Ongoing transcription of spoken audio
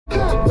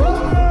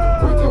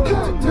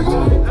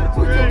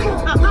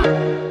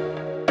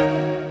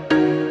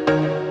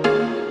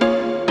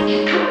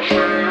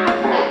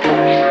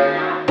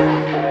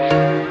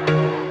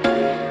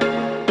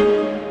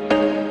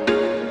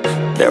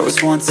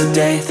once a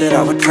day that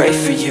I would pray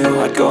for you.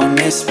 I'd go and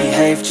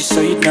misbehave just so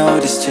you'd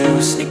notice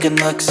too. Sneaking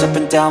looks up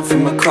and down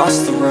from across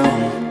the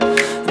room.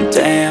 And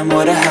damn,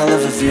 what a hell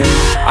of a view.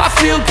 I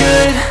feel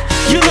good,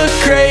 you look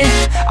great,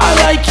 I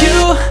like you,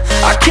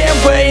 I can't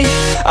wait.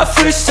 A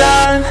first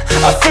time,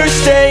 a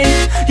first date,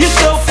 you're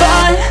so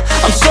fine,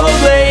 I'm so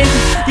late.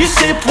 You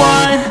sip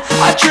wine,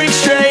 I drink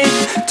straight,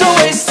 don't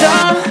waste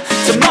time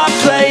to my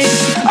place.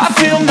 I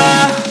feel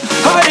my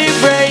heart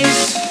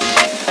erase,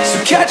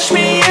 so catch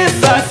me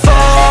if I fall.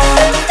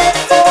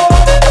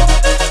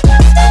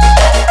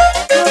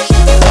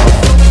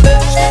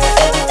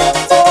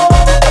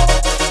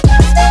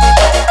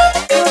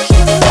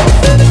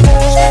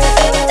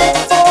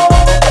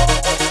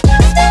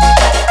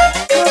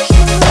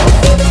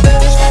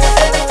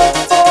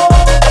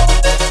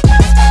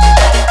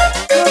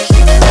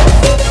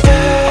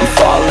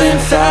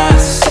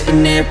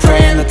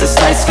 Praying that this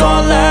night's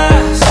gonna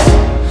last.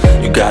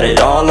 You got it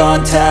all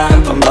on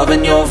tap, I'm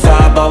loving your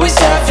vibe, always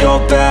have your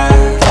back.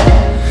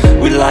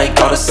 We like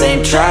all the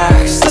same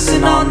tracks,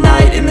 listen all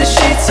night in the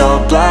sheets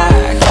all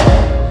black.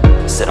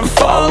 Said I'm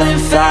falling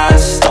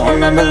fast, don't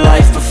remember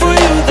life before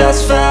you,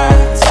 that's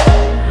fact.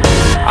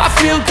 I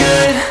feel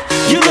good,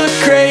 you look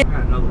great.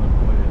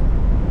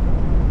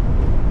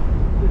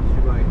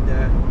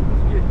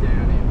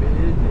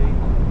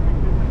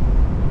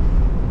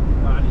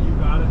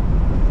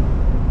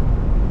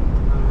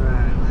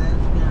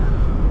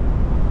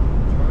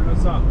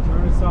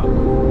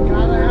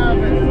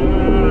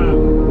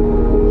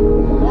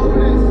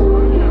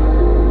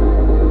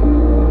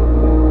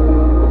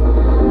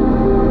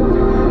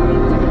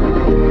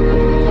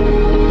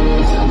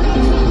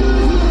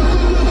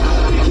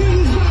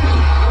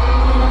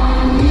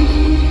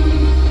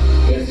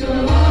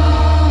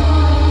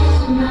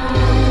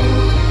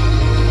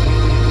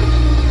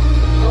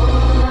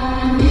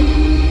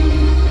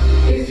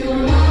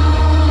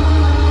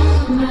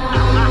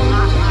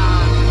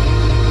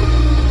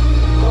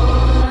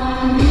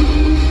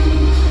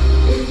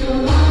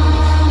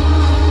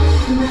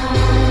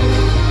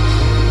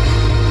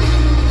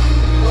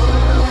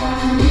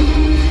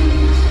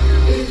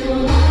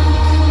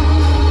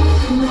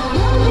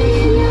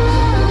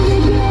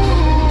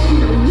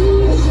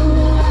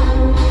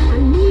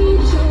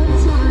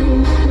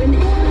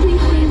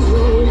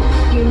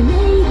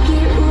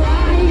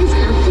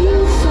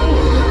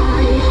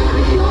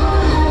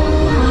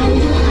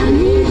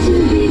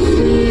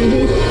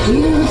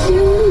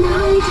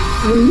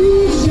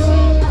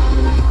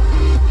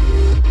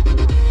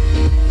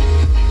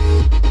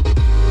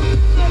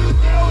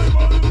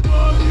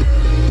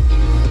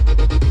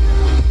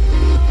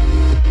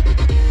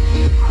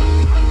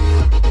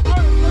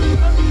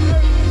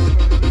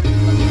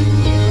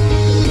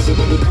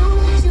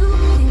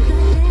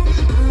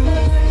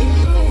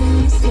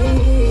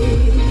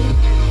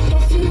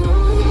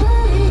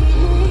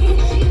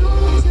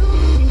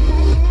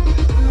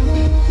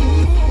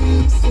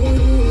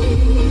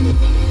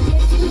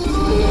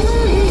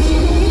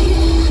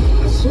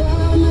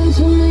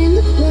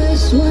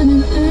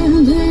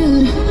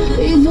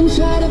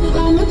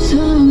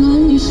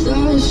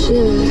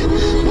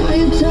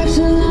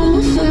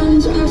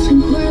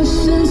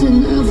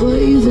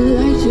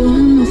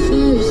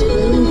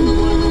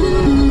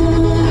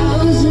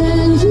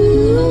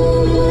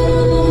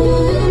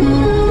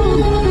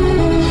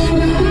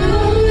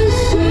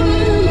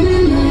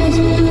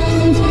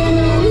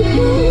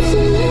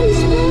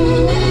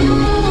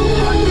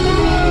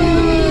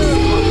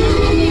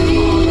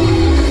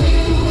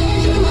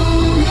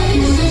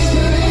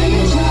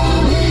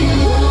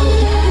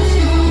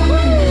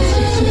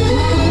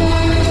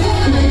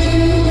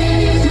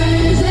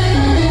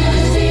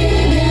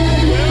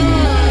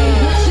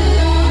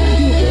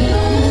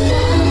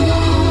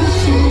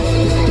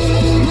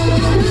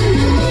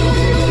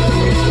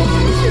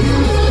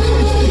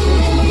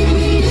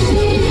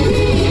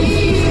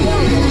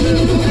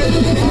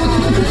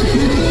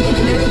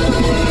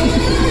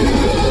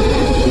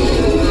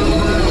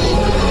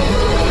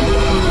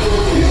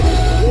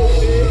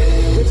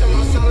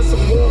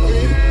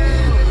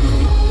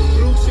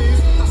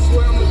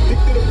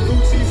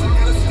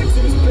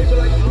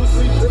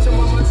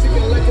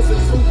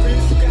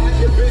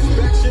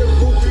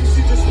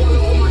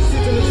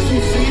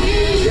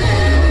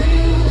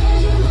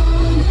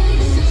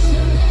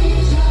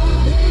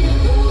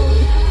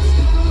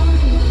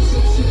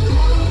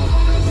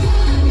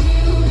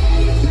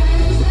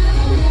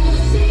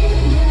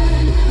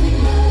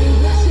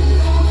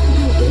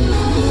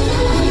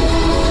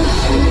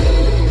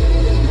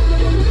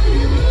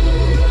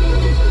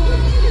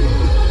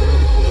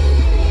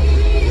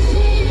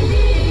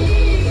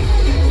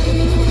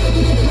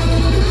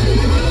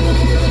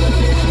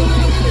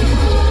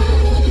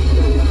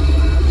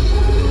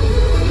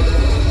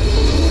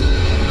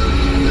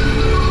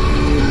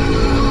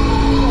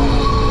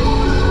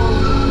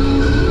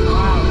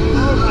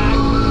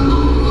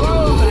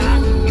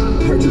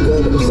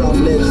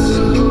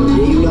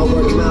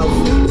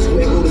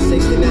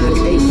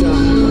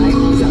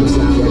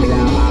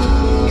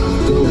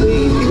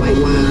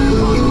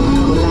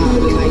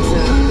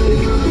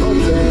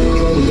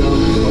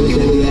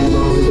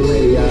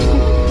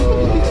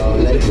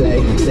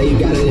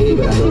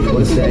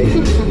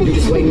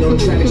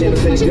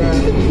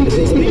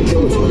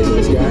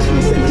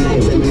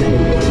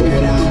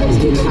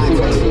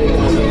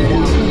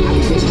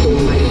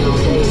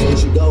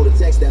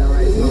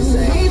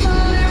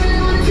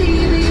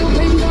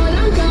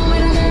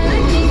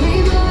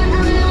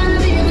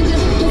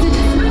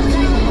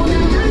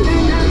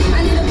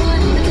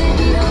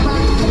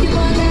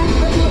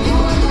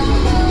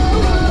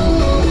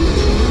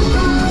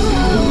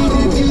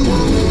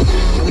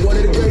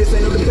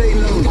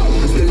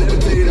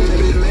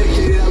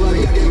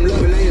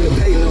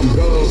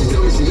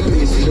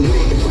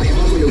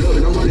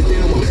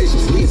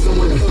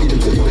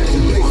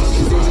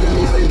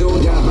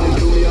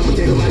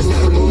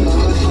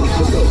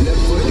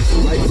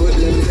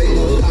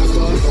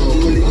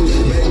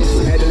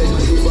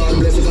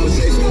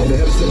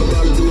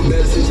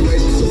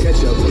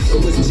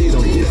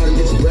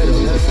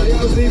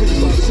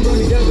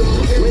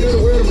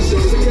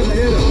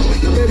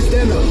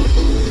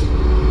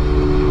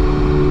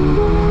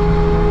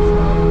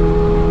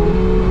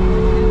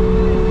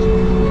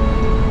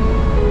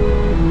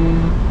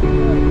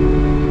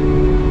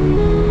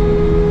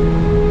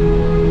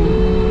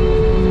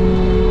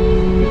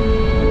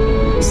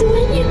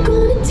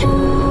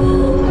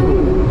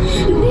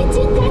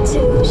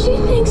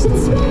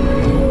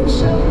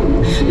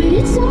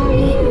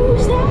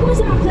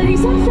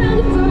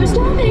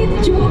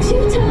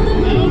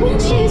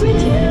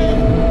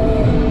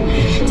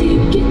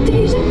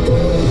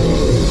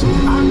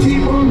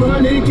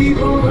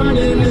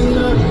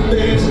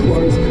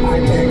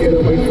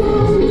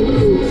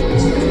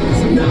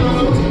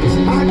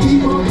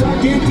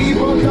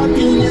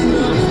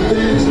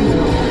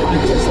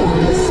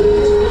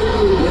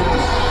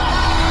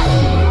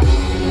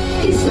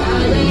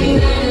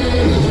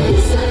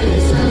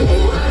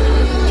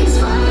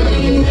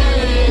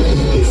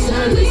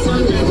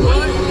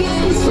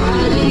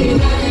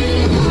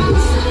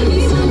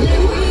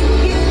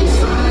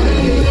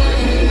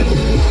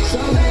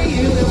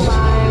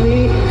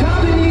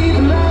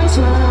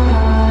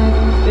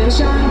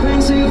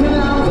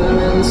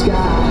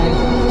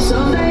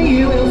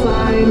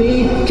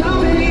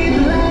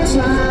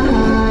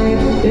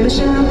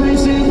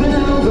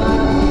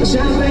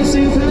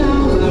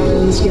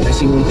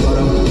 she want a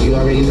photo. You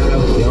already know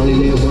though. We only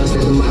live once,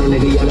 that's the motto,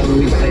 nigga. YOLO, and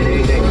we bout it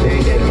every day,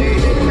 every day, every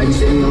day. Like you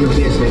sitting on the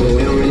bench, nigga.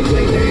 We don't really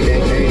play every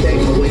day, every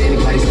day. Fuck with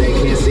anybody say,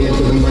 can't see it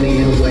 'cause the money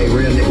in the way.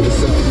 Real nigga,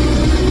 what's up?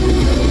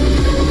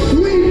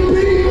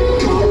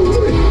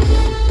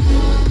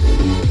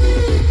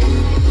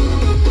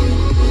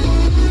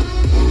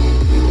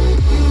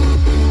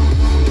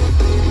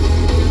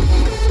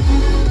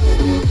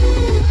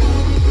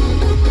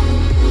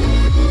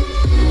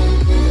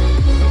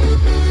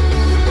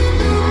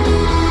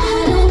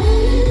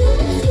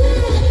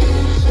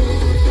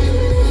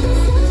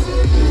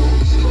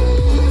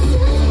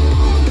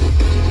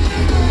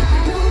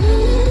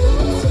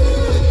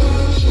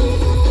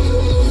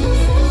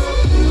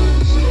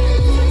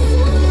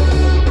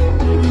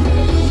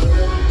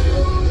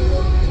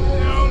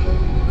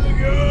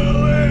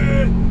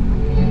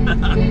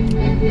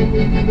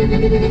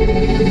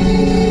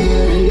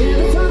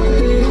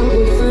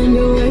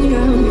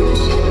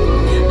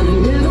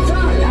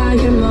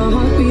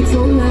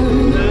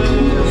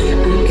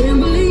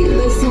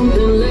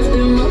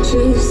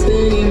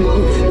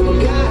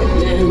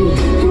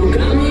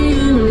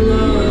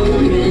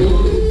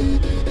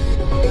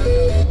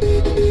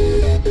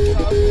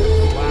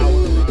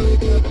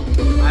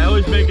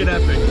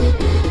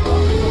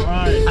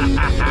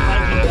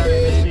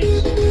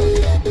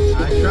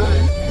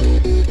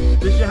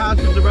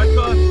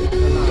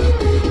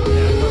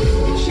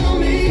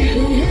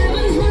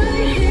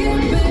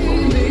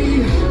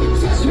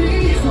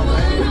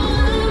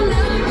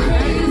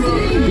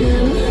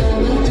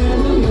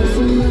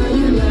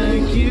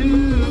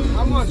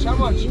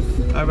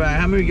 Alright,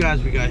 how many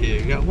guys we got here?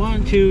 We got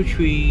 1, 2,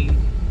 3,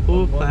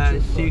 4,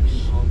 5, 6.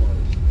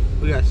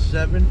 We got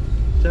 7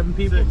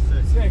 people?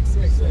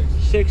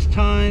 Six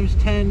times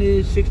 10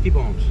 is 60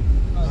 bones.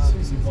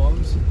 60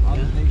 bones?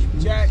 Yeah.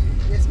 Jack,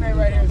 this man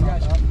right here has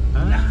got you.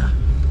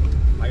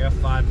 I got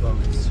 5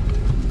 bones.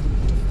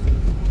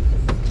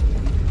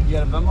 You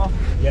got a Venmo?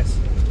 Yes.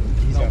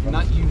 No,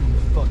 not you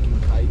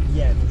fucking kite.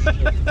 Yeah, no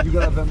shit. You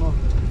got a Venmo?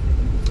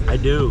 I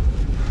do.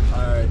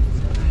 Alright,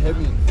 hit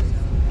me.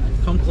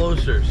 Come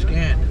closer,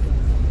 scan.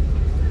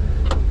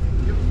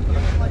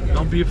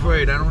 Don't be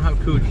afraid, I don't have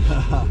cooties.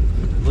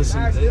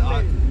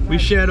 Listen, we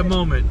shared a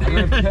moment. I'm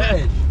gonna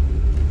pay.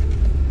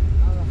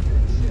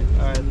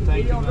 Alright,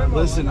 thank you, man.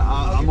 Listen,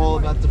 I'm all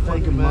about the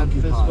fucking monkey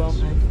fist bump.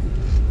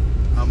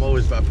 I'm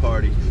always about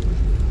party.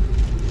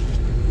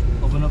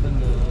 Open up in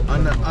the...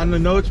 On the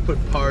notes, put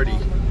party.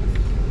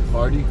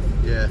 Party?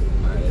 Yeah.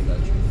 Alright, I got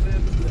you.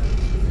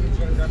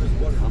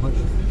 How much?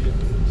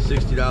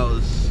 $60.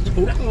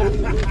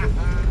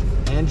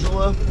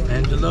 Angelo?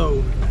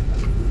 Angelo.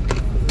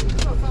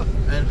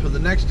 And for the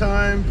next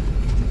time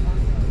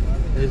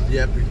is the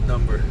epic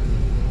number.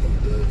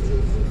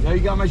 Yeah, you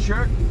got my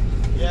shirt?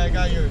 Yeah, I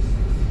got yours.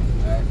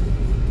 Alright.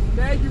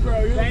 Thank you, bro.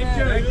 You're the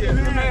man. Thank you. You're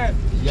the man.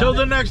 Till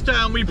the next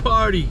time we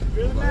party.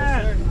 You're the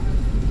man.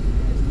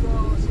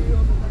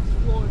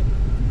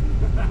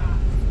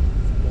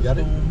 Got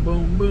it? Boom,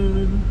 boom,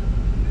 boom.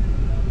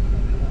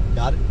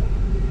 Got it?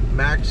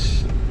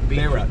 Max beat.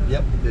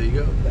 Yep. There you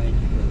go. Thank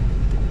you, bro.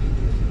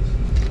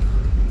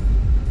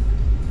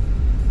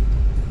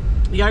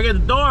 You gotta get the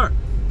door.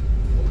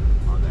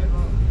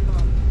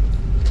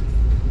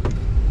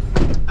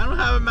 I don't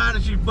have a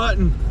Matachy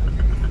button.